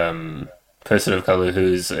good person of color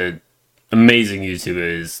who's an amazing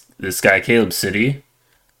YouTuber is this guy Caleb City.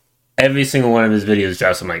 Every single one of his videos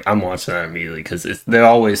drops. I'm watching that immediately because they're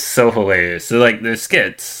always so hilarious. They're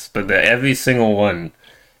skits, but every single one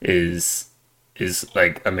is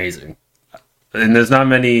like amazing. And there's not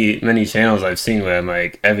many channels I've seen where I'm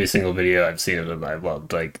like every single video I've seen of them I've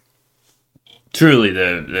loved. Like truly,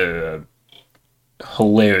 they're a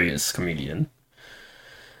hilarious comedian.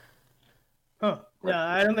 Huh. Yeah,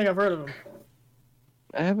 I don't think I've heard of him.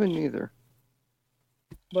 I haven't either.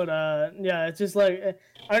 But yeah, it's just like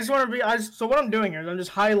I just want to be. So what I'm doing here is I'm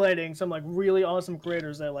just highlighting some like really awesome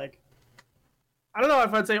creators that like I don't know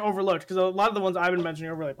if I'd say overlooked because a lot of the ones I've been mentioning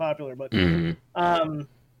are really popular. But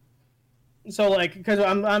so like because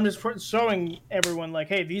I'm just showing everyone like,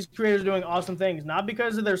 hey, these creators are doing awesome things, not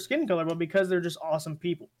because of their skin color, but because they're just awesome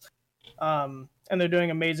people, and they're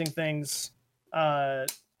doing amazing things to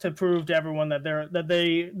prove to everyone that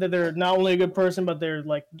they're not only a good person, but they're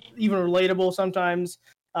like even relatable sometimes.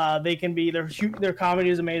 They can be their comedy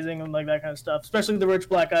is amazing and like that kind of stuff. Especially the rich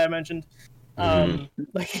black guy I mentioned.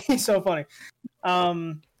 Like he's so funny.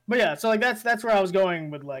 But yeah, so like that's where I was going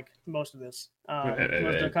with like most of this.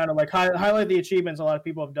 Was to kind of like highlight the achievements a lot of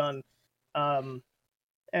people have done, and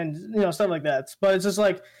stuff like that. But it's just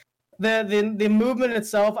like the movement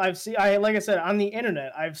itself. Like I said on the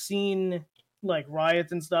internet, I've seen like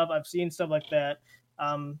riots and stuff. I've seen stuff like that.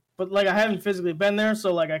 But but like I haven't physically been there,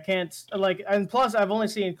 so like I can't like. And plus, I've only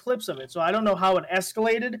seen clips of it, so I don't know how it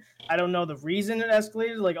escalated. I don't know the reason it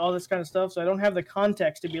escalated, like all this kind of stuff. So I don't have the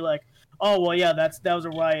context to be like, oh well, yeah, that was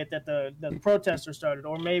a riot that the protesters started,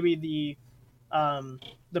 or maybe the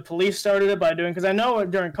police started it by doing, because I know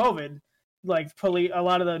during COVID, like a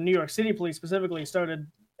lot of the New York City police specifically started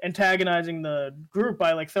antagonizing the group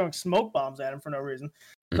by like throwing smoke bombs at them for no reason.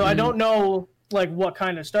 So I don't know like what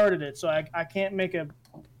kind of started it. So I can't make a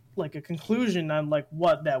conclusion on like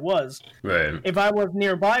what that was. Right. If I was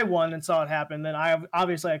nearby one and saw it happen, then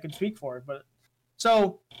I could speak for it. But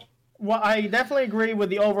so I definitely agree with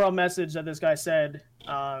the overall message that this guy said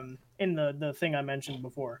in the thing I mentioned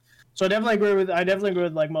before. So I definitely agree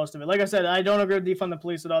with like most of it. Like I said, I don't agree with defund the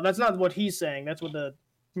police at all. That's not what he's saying. That's what the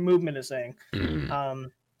movement is saying.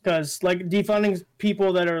 Because like defunding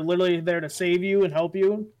people that are literally there to save you and help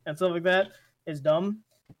you and stuff like that is dumb.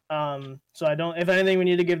 So I don't. If anything, we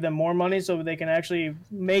need to give them more money so they can actually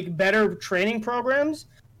make better training programs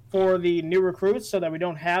for the new recruits, so that we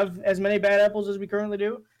don't have as many bad apples as we currently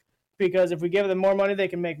do. Because if we give them more money, they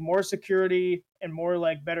can make more security and more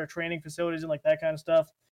like better training facilities and like that kind of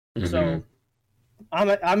stuff. So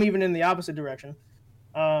I'm even in the opposite direction.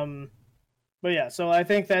 But yeah, so I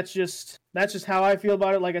think that's just how I feel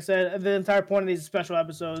about it. Like I said, the entire point of these special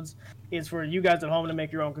episodes is for you guys at home to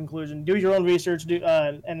make your own conclusion, do your own research,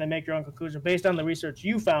 and then make your own conclusion based on the research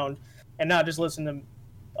you found, and not just listen to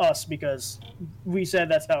us because we said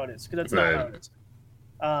that's how it is, because that's not how it is.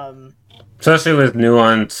 Especially with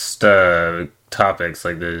nuanced topics,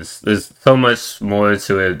 like there's so much more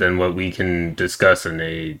to it than what we can discuss in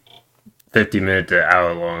a 50-minute to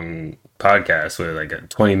hour-long podcast, where like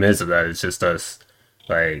 20 minutes of that is just us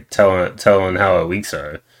like telling how our weeks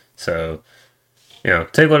are. So,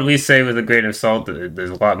 take what we say with a grain of salt.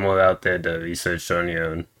 There's a lot more out there to research on your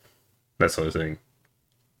own, that sort of thing.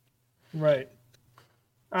 Right.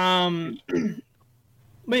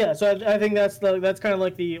 But yeah, so I think that's kind of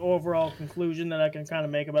like the overall conclusion that I can kind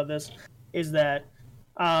of make about this, is that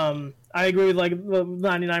I agree with like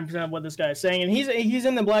 99% of what this guy is saying, and he's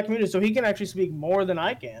in the Black community, so he can actually speak more than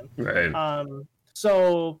I can. Right.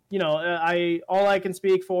 So all I can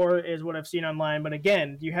speak for is what I've seen online, but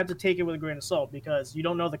again, you have to take it with a grain of salt because you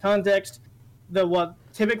don't know the context. What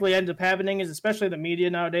typically ends up happening is, especially the media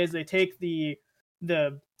nowadays, they take the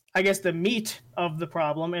I guess the meat of the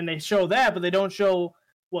problem and they show that, but they don't show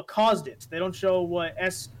what caused it. They don't show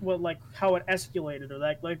how it escalated or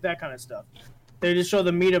that kind of stuff. They just show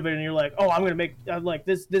the meat of it, and you're like, oh, I'm like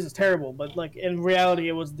this is terrible. But like in reality,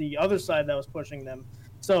 it was the other side that was pushing them.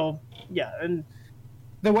 So yeah, and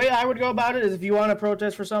the way I would go about it is, if you want to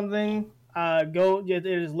protest for something, go. It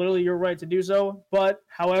is literally your right to do so. But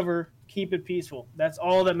however, keep it peaceful. That's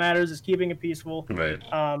all that matters, is keeping it peaceful. Right.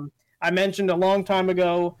 I mentioned a long time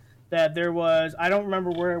ago that there was, I don't remember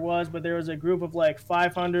where it was, but there was a group of like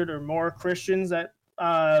 500 or more Christians that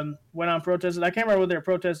went on protesting. I can't remember what they were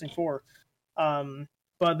protesting for.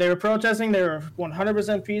 But they were protesting. They were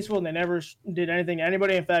 100% peaceful, and they never did anything to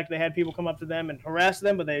anybody. In fact, they had people come up to them and harass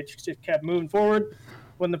them, but they just kept moving forward.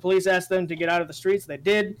 When the police asked them to get out of the streets, they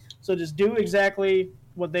did. So just do exactly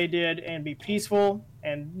what they did and be peaceful.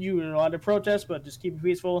 And you are allowed to protest, but just keep it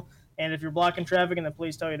peaceful. And if you're blocking traffic and the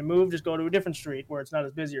police tell you to move, just go to a different street where it's not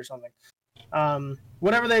as busy or something.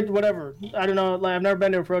 Whatever. I don't know. I've never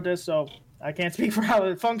been to a protest, so I can't speak for how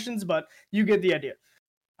it functions, but you get the idea.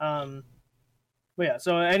 But yeah,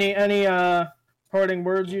 so any parting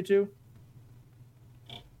words, you two?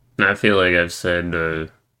 I feel like I've said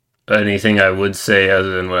anything I would say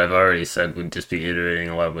other than what I've already said would just be iterating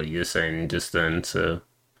a lot of what you're saying just then, so.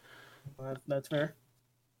 That's fair.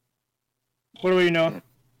 What do you know?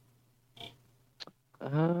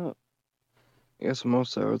 I guess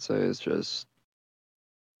most I would say is just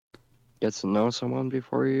get to know someone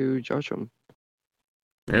before you judge them.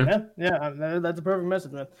 Yeah, that's a perfect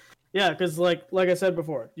message, man. Yeah, because like I said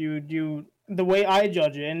before, you the way I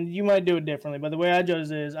judge it, and you might do it differently, but the way I judge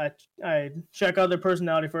it is I check out their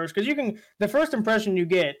personality first, because the first impression you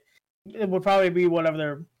get, it will probably be whatever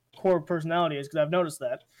their core personality is, because I've noticed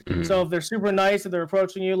that. Mm-hmm. So if they're super nice, if they're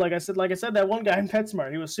approaching you, like I said, that one guy in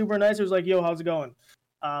PetSmart, he was super nice. He was like, "Yo, how's it going?"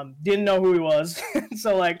 Didn't know who he was,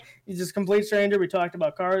 so like he's just a complete stranger. We talked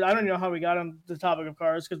about cars. I don't even know how we got on the topic of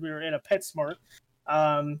cars, because we were in a PetSmart.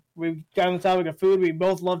 We got on the topic of food. We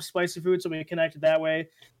both loved spicy food, so we connected that way.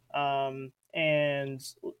 And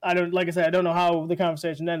I don't know how the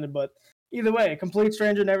conversation ended, but either way, a complete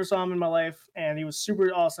stranger, never saw him in my life, and he was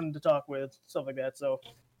super awesome to talk with, stuff like that. So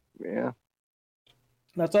yeah,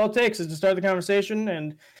 that's all it takes, is to start the conversation.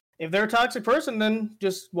 And if they're a toxic person, then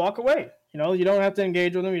just walk away. You know, you don't have to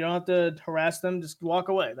engage with them. You don't have to harass them. Just walk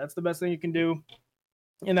away. That's the best thing you can do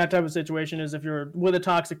in that type of situation. Is if you're with a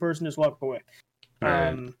toxic person, just walk away.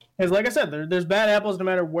 Right. Because like I said, there's bad apples no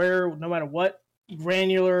matter where, no matter what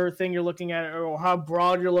granular thing you're looking at or how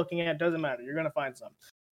broad you're looking at. Doesn't matter. You're gonna find some.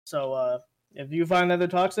 So if you find that they're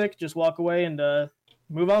toxic, just walk away and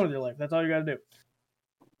move on with your life. That's all you got to do.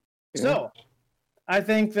 Yeah. So I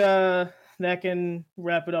think that can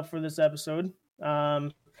wrap it up for this episode.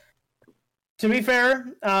 To be fair,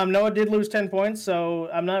 Noah did lose 10 points, so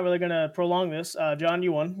I'm not really going to prolong this. John,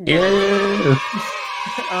 you won. Yeah.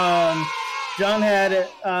 John had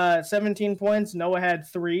 17 points. Noah had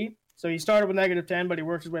 3. So he started with negative 10, but he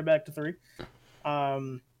worked his way back to 3.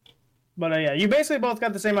 But yeah, you basically both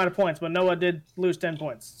got the same amount of points, but Noah did lose 10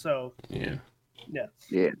 points. So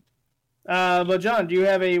Yeah. But John, do you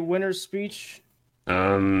have a winner's speech?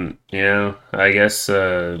 You know, I guess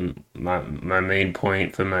my main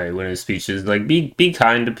point for my winning speech is like be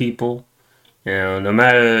kind to people. You know, no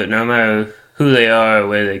matter who they are, or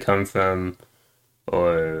where they come from,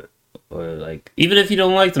 or like even if you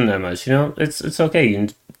don't like them that much, you know, it's okay.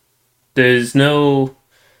 There's no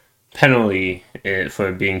penalty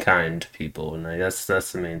for being kind to people, and like, that's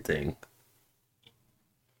the main thing.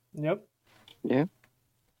 Yep. Yeah.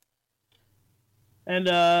 And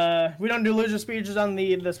we don't do loser speeches on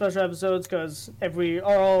the special episodes because if we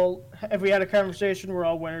had a conversation, we're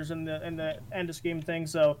all winners in the end of scheme thing.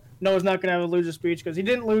 So Noah's not gonna have a loser speech because he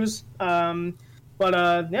didn't lose. But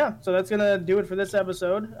yeah, so that's gonna do it for this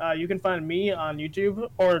episode. You can find me on YouTube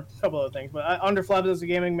or a couple other things, but under Flabs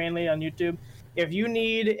Gaming mainly on YouTube. If you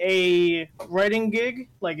need a writing gig,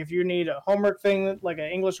 like if you need a homework thing, like an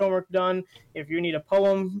English homework done, if you need a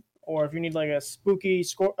poem, or if you need like a spooky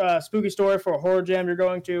story for a horror jam you're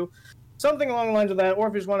going to, something along the lines of that, or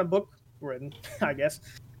if you just want a book written, I guess.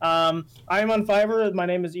 I am on Fiverr. My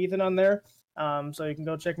name is Ethan on there, so you can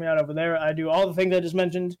go check me out over there. I do all the things I just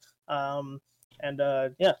mentioned,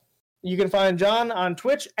 yeah. You can find John on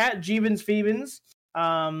Twitch at JeebensFeebens.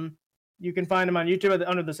 You can find him on YouTube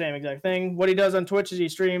under the same exact thing. What he does on Twitch is he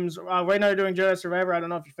streams. Right now you're doing Jedi Survivor. I don't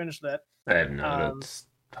know if you finished that. I have not. It's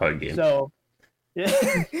a hard game. So, yeah.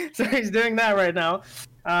 So he's doing that right now.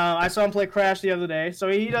 I saw him play Crash the other day. So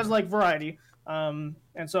he does like variety. And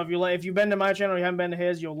so if you've been to my channel, you haven't been to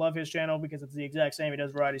his, you'll love his channel because it's the exact same. He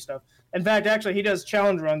does variety stuff. In fact, actually, he does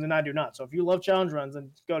challenge runs and I do not. So if you love challenge runs,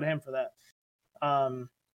 then go to him for that.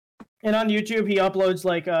 And on YouTube, he uploads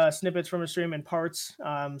like snippets from his stream in parts.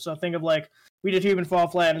 So think of like we did Human Fall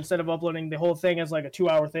Flat. Instead of uploading the whole thing as like a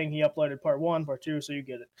 2-hour thing, he uploaded part 1, part 2, so you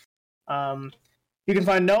get it. You can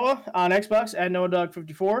find Noah on Xbox at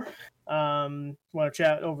NoahDog54. Want to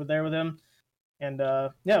chat over there with him. And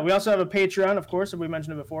yeah, we also have a Patreon, of course, if we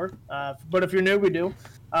mentioned it before. But if you're new, we do.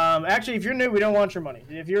 Actually, if you're new, we don't want your money.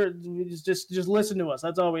 If you're just listen to us.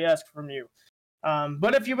 That's all we ask from you.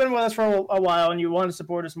 But if you've been with us for a while and you want to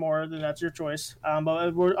support us more, then that's your choice.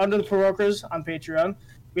 But we're under the Prorokers on Patreon.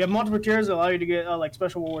 We have multiple tiers that allow you to get like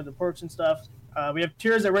special rewards and perks and stuff. We have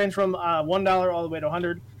tiers that range from $1 all the way to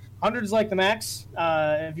 100. 100 is like the max.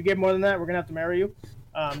 If you get more than that, we're gonna have to marry you.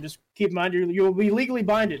 Just keep in mind you will be legally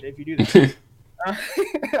binded if you do that.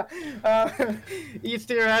 Each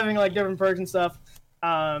tier having like different perks and stuff.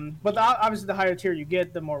 But obviously the higher tier you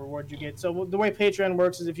get, the more rewards you get. So the way Patreon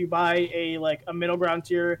works is if you buy a middle ground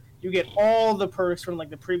tier, you get all the perks from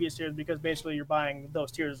like the previous tiers because basically you're buying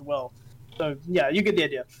those tiers as well. So yeah, you get the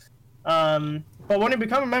idea. But when you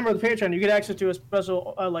become a member of the Patreon, you get access to a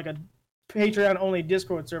special like a Patreon only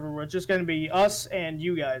Discord server where it's just going to be us and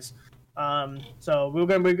you guys. So we're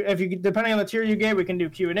going to be, depending on the tier you get, we can do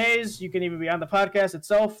Q&As. You can even be on the podcast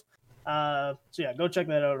itself. So yeah, go check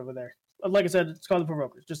that out over there. Like I said, it's called the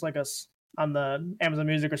Provokers, just like us on the Amazon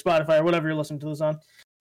Music or Spotify or whatever you're listening to this on.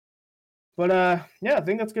 But yeah, I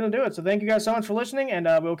think that's going to do it. So thank you guys so much for listening, and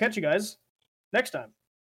we'll catch you guys next time.